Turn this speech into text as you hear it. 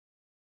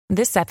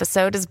This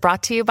episode is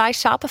brought to you by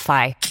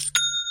Shopify.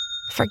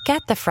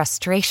 Forget the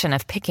frustration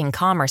of picking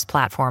commerce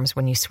platforms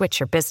when you switch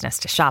your business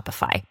to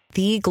Shopify,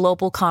 the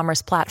global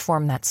commerce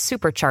platform that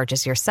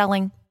supercharges your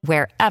selling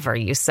wherever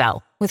you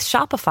sell. With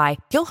Shopify,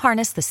 you'll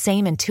harness the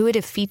same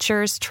intuitive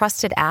features,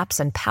 trusted apps,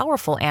 and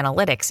powerful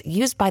analytics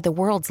used by the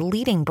world's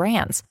leading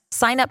brands.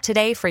 Sign up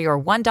today for your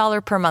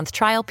 $1 per month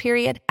trial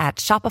period at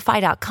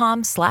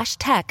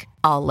shopify.com/tech,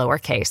 all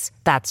lowercase.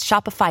 That's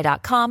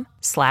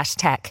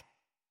shopify.com/tech.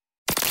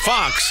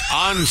 Fox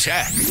on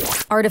Tech.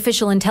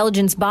 Artificial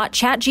intelligence bot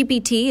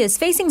ChatGPT is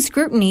facing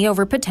scrutiny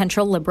over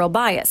potential liberal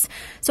bias.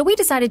 So we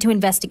decided to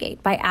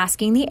investigate by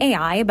asking the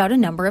AI about a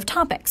number of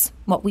topics.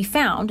 What we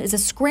found is a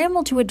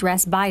scramble to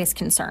address bias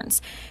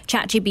concerns.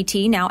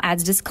 ChatGPT now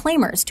adds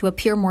disclaimers to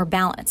appear more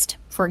balanced.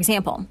 For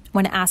example,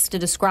 when asked to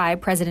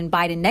describe President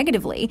Biden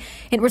negatively,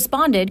 it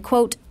responded,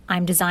 quote,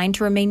 "I'm designed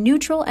to remain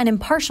neutral and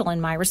impartial in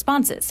my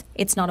responses.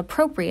 It's not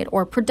appropriate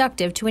or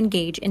productive to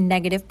engage in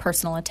negative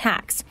personal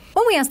attacks."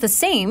 When we asked the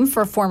same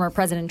for former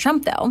President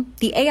Trump, though,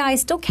 the AI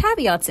still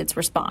caveats its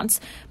response,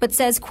 but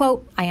says,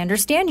 quote, "I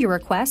understand your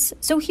requests,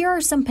 so here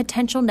are some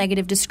potential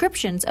negative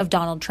descriptions of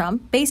Donald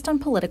Trump based on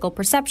political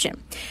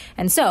perception."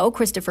 And so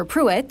Christopher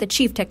Pruitt, the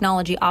chief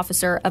technology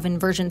officer of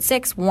Inversion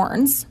 6,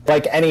 warns,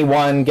 like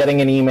anyone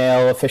getting an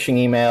email, a phishing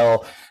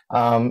email,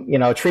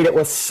 treat it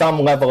with some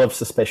level of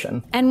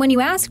suspicion. And when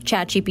you ask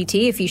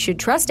ChatGPT if you should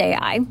trust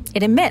AI,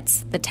 it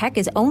admits the tech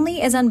is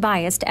only as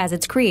unbiased as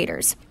its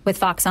creators. With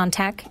Fox on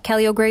Tech,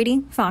 Kelly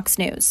O'Grady, Fox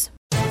News.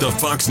 The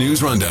Fox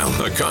News Rundown,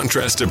 a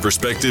contrast of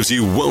perspectives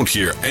you won't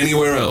hear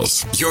anywhere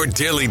else. Your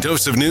daily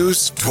dose of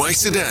news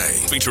twice a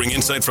day, featuring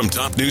insight from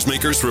top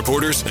newsmakers,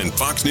 reporters, and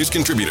Fox News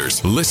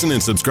contributors. Listen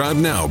and subscribe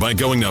now by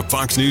going to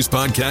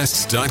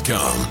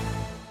foxnewspodcasts.com.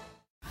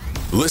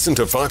 Listen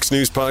to Fox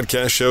News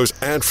Podcast shows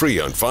ad-free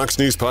on Fox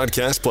News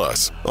Podcast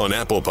Plus, on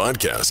Apple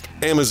Podcast,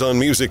 Amazon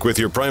Music with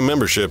your Prime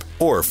membership,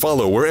 or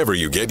follow wherever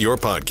you get your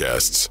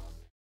podcasts.